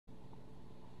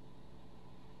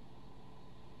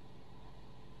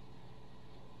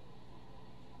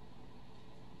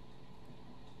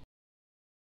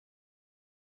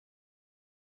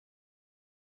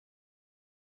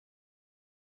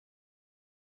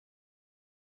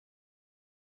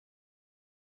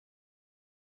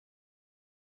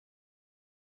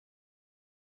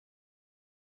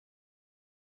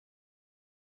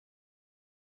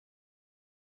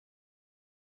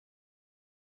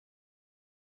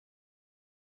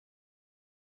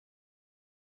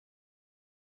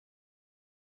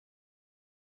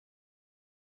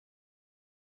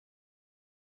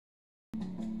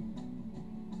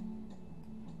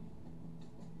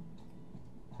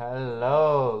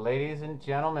Hello, ladies and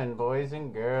gentlemen, boys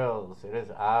and girls. It is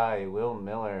I, Will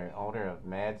Miller, owner of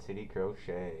Mad City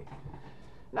Crochet.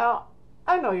 Now,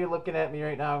 I know you're looking at me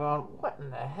right now going, what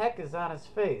in the heck is on his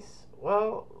face?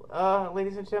 Well,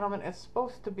 ladies and gentlemen, it's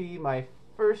supposed to be my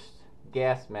first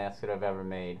gas mask that I've ever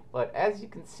made. But as you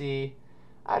can see,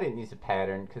 I didn't use a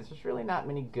pattern because there's really not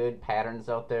many good patterns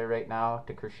out there right now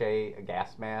to crochet a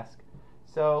gas mask.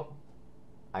 So,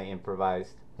 I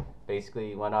improvised.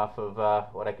 Basically went off of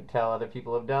what I could tell other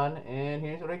people have done, and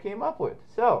here's what I came up with.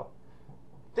 So,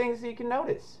 things that you can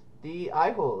notice. The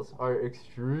eye holes are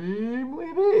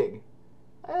extremely big.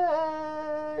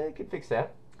 I could fix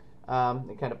that.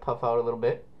 They kind of puff out a little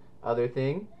bit. Other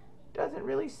thing, doesn't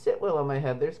really sit well on my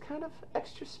head. There's kind of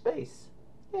extra space.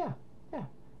 Yeah.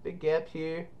 Big gap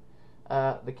here.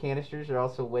 The canisters are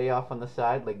also way off on the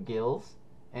side, like gills.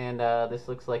 And this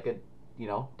looks like a,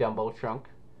 Dumbo trunk.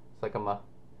 It's like I'm a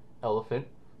elephant.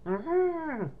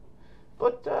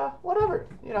 But whatever,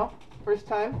 first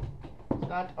time. It's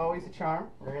not always a charm.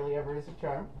 Rarely ever is a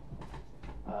charm.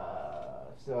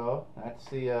 So that's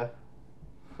the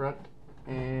front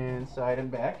and side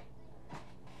and back.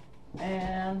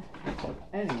 And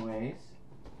anyways,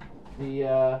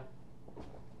 the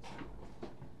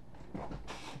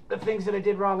things that I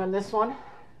did wrong on this one,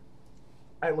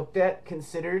 I looked at,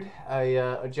 considered, I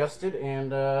adjusted,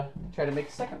 and tried to make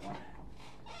a second one.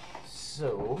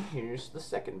 So here's the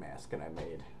second mask that I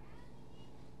made.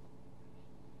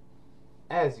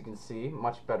 As you can see,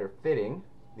 much better fitting.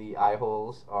 The eye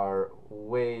holes are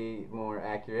way more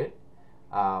accurate.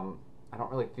 I don't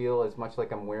really feel as much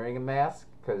like I'm wearing a mask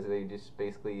because they just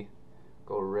basically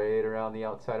go right around the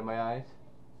outside of my eyes.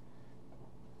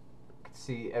 You can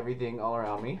see everything all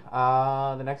around me.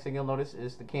 The next thing you'll notice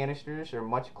is the canisters are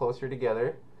much closer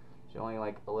together. There's only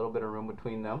like a little bit of room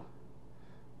between them.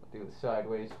 I'll do it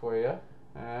sideways for you.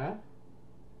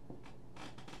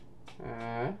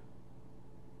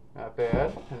 Not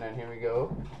bad. And then here we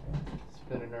go.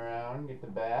 Spin it around, get the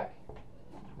back.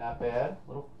 Not bad. A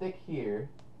little thick here.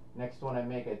 Next one I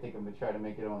make, I think I'm going to try to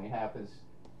make it only half as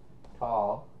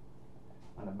tall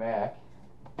on the back.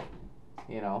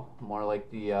 More like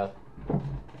the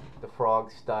frog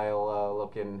style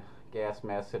looking gas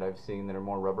masks that I've seen that are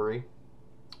more rubbery.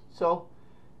 So,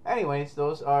 anyways,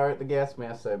 those are the gas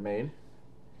masks I've made.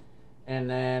 And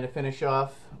then to finish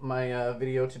off my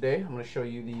video today, I'm going to show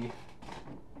you the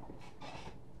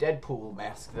Deadpool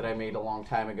mask that I made a long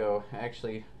time ago. I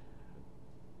actually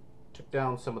took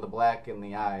down some of the black in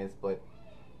the eyes, but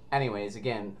anyways,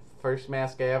 again, first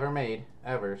mask I ever made,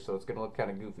 so it's going to look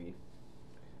kind of goofy.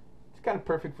 It's kind of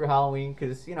perfect for Halloween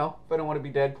because, if I don't want to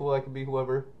be Deadpool, I can be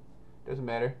whoever. Doesn't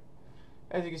matter.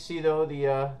 As you can see, though, the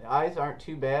eyes aren't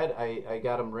too bad. I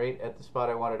got them right at the spot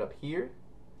I wanted up here,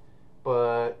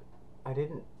 but I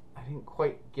didn't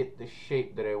quite get the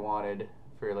shape that I wanted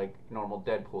for like normal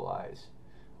Deadpool eyes.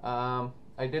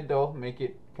 I did though make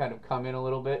it kind of come in a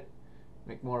little bit,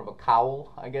 make more of a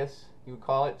cowl, I guess you would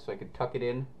call it, so I could tuck it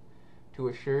in to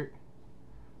a shirt,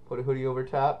 put a hoodie over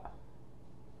top.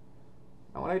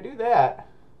 Now when I do that,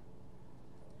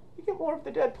 you get more of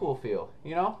the Deadpool feel,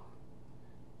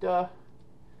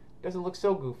 doesn't look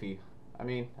so goofy. I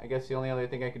mean, I guess the only other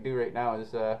thing I could do right now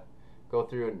is go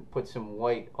through and put some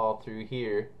white all through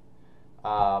here.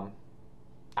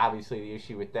 Obviously the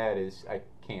issue with that is I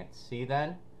can't see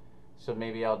then, so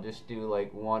maybe I'll just do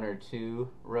like 1 or 2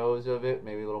 rows of it,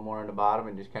 maybe a little more on the bottom,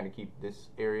 and just kind of keep this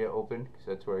area open because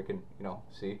that's where I can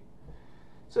see.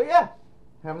 So yeah,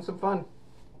 having some fun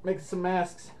making some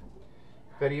masks.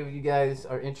 If any of you guys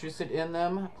are interested in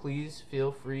them, please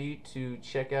feel free to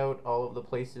check out all of the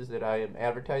places that I am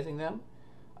advertising them.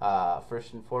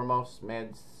 First and foremost,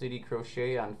 Mad City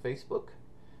Crochet on Facebook.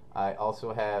 I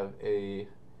also have a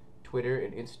Twitter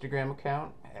and Instagram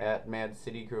account at Mad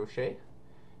City Crochet.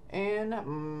 And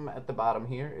at the bottom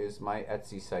here is my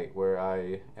Etsy site where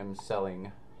I am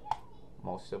selling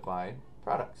most of my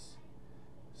products.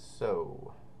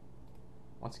 So,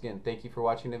 once again, thank you for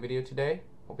watching the video today.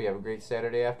 Hope you have a great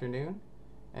Saturday afternoon.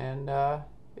 And,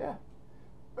 yeah.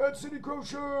 Mad City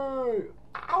Crochet!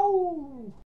 Ow!